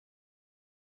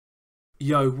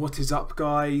Yo, what is up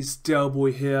guys?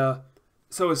 Boy here.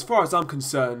 So as far as I'm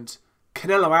concerned,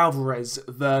 Canelo Alvarez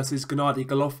versus Gennady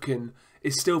Golovkin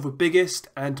is still the biggest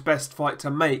and best fight to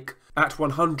make at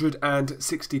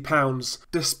 160 pounds,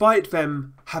 despite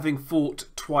them having fought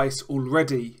twice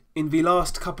already. In the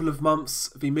last couple of months,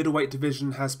 the middleweight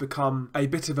division has become a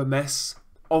bit of a mess.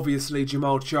 Obviously,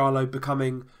 Jermall Charlo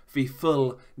becoming the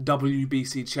full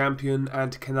WBC champion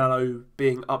and Canelo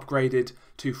being upgraded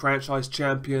to franchise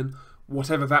champion.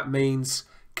 Whatever that means,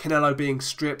 Canelo being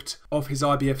stripped of his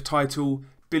IBF title,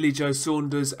 Billy Joe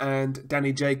Saunders and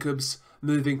Danny Jacobs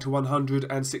moving to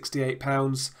 168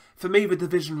 pounds. For me, the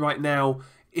division right now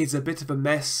is a bit of a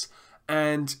mess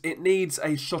and it needs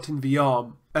a shot in the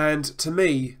arm. And to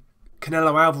me,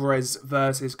 Canelo Alvarez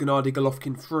versus Gennady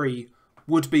Golovkin 3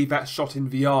 would be that shot in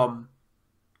the arm.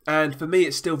 And for me,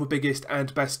 it's still the biggest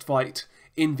and best fight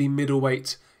in the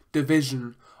middleweight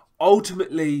division.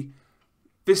 Ultimately,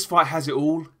 this fight has it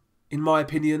all, in my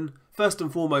opinion. First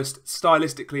and foremost,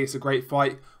 stylistically, it's a great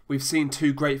fight. We've seen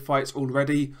two great fights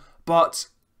already, but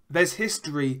there's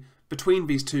history between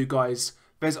these two guys.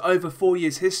 There's over 4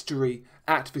 years history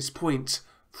at this point,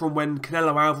 from when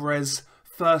Canelo Alvarez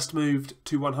first moved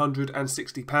to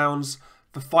 160 pounds.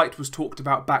 The fight was talked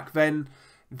about back then.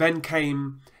 Then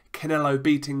came Canelo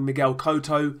beating Miguel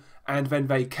Cotto and then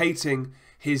vacating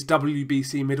his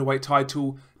WBC middleweight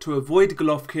title to avoid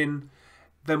Golovkin.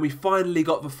 Then we finally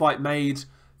got the fight made,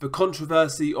 the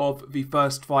controversy of the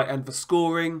first fight and the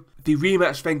scoring. The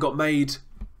rematch then got made,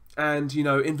 and you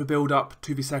know, in the build-up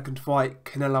to the second fight,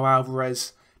 Canelo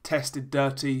Alvarez tested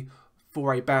dirty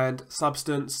for a banned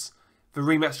substance. The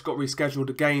rematch got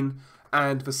rescheduled again,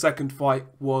 and the second fight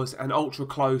was an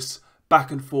ultra-close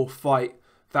back-and-forth fight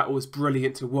that was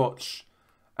brilliant to watch.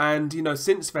 And you know,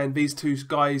 since then, these two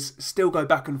guys still go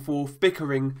back and forth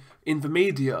bickering in the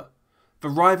media. The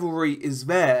rivalry is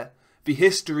there, the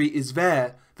history is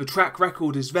there, the track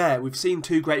record is there. We've seen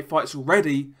two great fights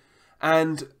already,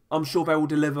 and I'm sure they will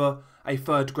deliver a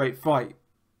third great fight.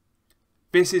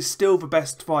 This is still the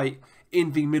best fight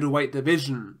in the middleweight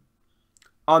division.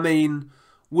 I mean,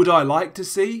 would I like to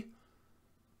see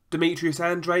Demetrius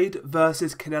Andrade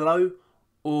versus Canelo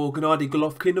or Gennady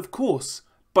Golovkin? Of course.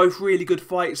 Both really good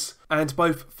fights, and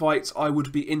both fights I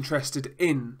would be interested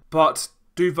in. But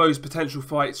do those potential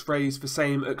fights raise the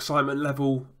same excitement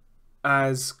level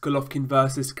as Golovkin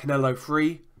versus Canelo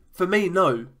 3? For me,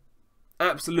 no.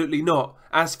 Absolutely not.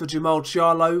 As for Jermall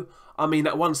Charlo, I mean,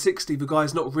 at 160, the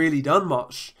guy's not really done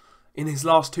much. In his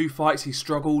last two fights, he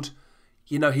struggled.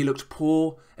 You know, he looked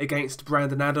poor against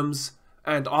Brandon Adams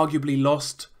and arguably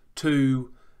lost to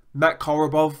Matt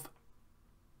Korobov.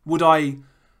 Would I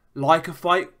like a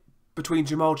fight between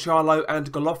Jermall Charlo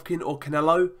and Golovkin or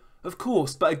Canelo? Of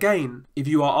course, but again, if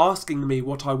you are asking me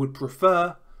what I would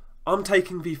prefer, I'm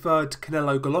taking the third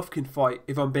Canelo-Golovkin fight,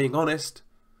 if I'm being honest.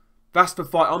 That's the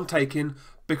fight I'm taking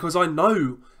because I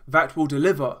know that will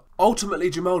deliver. Ultimately,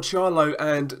 Jermall Charlo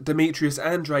and Demetrius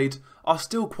Andrade are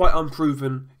still quite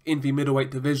unproven in the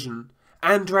middleweight division.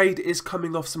 Andrade is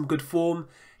coming off some good form.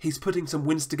 He's putting some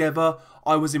wins together.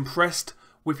 I was impressed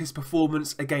with his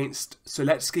performance against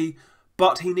Suletsky,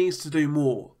 but he needs to do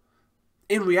more.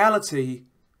 In reality,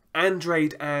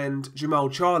 Andrade and Jermall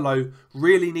Charlo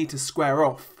really need to square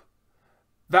off.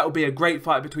 That will be a great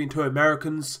fight between two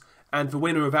Americans, and the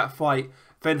winner of that fight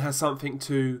then has something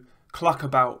to cluck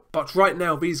about. But right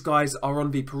now, these guys are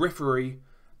on the periphery,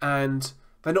 and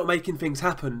they're not making things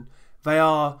happen. They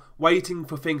are waiting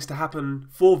for things to happen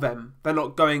for them. They're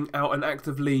not going out and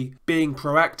actively being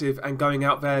proactive and going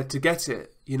out there to get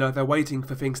it. You know, they're waiting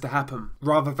for things to happen,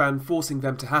 rather than forcing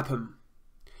them to happen.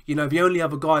 You know, the only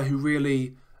other guy who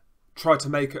really tried to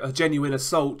make a genuine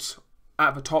assault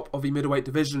at the top of the middleweight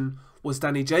division was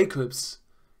Danny Jacobs.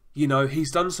 You know,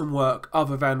 he's done some work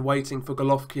other than waiting for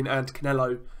Golovkin and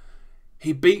Canelo.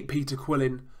 He beat Peter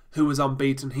Quillin, who was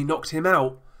unbeaten. He knocked him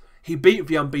out. He beat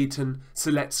the unbeaten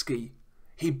Suletsky.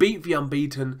 He beat the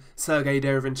unbeaten Sergey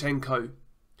Derevyanchenko.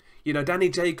 You know, Danny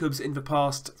Jacobs in the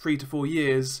past 3 to 4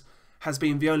 years has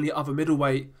been the only other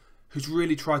middleweight who's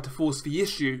really tried to force the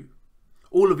issue.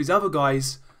 All of his other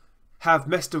guys have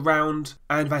messed around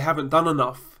and they haven't done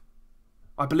enough.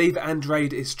 I believe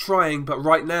Andrade is trying, but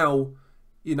right now,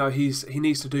 you know, he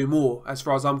needs to do more as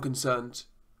far as I'm concerned.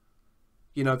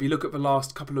 You know, if you look at the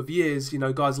last couple of years, you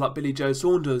know, guys like Billy Joe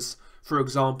Saunders, for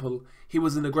example, he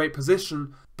was in a great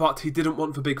position, but he didn't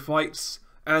want the big fights,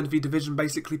 and the division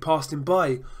basically passed him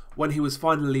by. When he was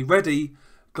finally ready,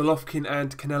 Golovkin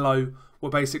and Canelo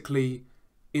were basically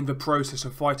in the process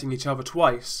of fighting each other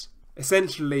twice.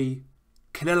 Essentially,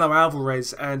 Canelo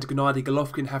Alvarez and Gennady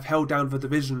Golovkin have held down the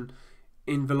division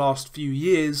in the last few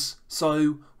years,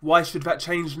 so why should that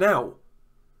change now?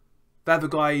 They're the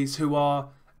guys who are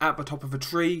at the top of the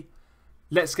tree.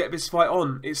 Let's get this fight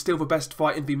on. It's still the best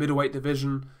fight in the middleweight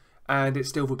division, and it's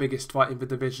still the biggest fight in the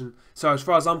division. So as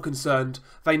far as I'm concerned,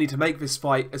 they need to make this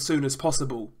fight as soon as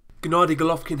possible. Gennady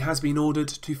Golovkin has been ordered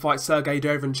to fight Sergey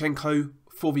Derevyanchenko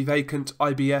for the vacant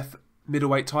IBF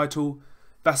middleweight title.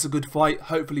 That's a good fight.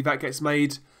 Hopefully that gets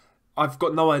made. I've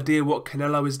got no idea what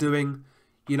Canelo is doing.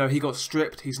 You know, he got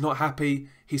stripped. He's not happy.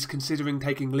 He's considering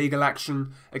taking legal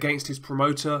action against his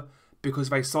promoter because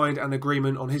they signed an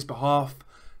agreement on his behalf.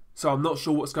 So I'm not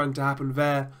sure what's going to happen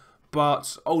there.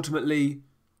 But ultimately,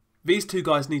 these two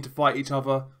guys need to fight each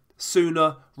other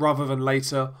sooner rather than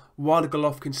later, while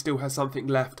Golovkin still has something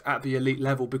left at the elite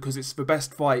level, because it's the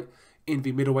best fight in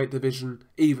the middleweight division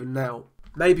even now.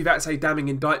 Maybe that's a damning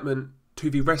indictment to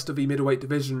the rest of the middleweight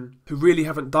division, who really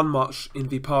haven't done much in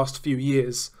the past few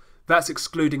years. That's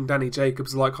excluding Danny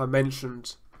Jacobs, like I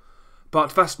mentioned.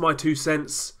 But that's my 2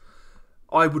 cents.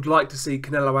 I would like to see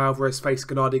Canelo Alvarez face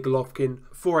Gennady Golovkin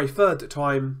for a third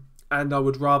time, and I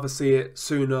would rather see it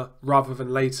sooner rather than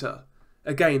later.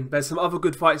 Again, there's some other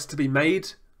good fights to be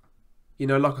made, you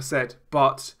know, like I said,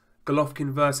 but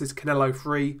Golovkin versus Canelo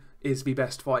 3 is the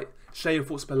best fight. Share your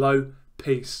thoughts below.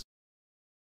 Peace.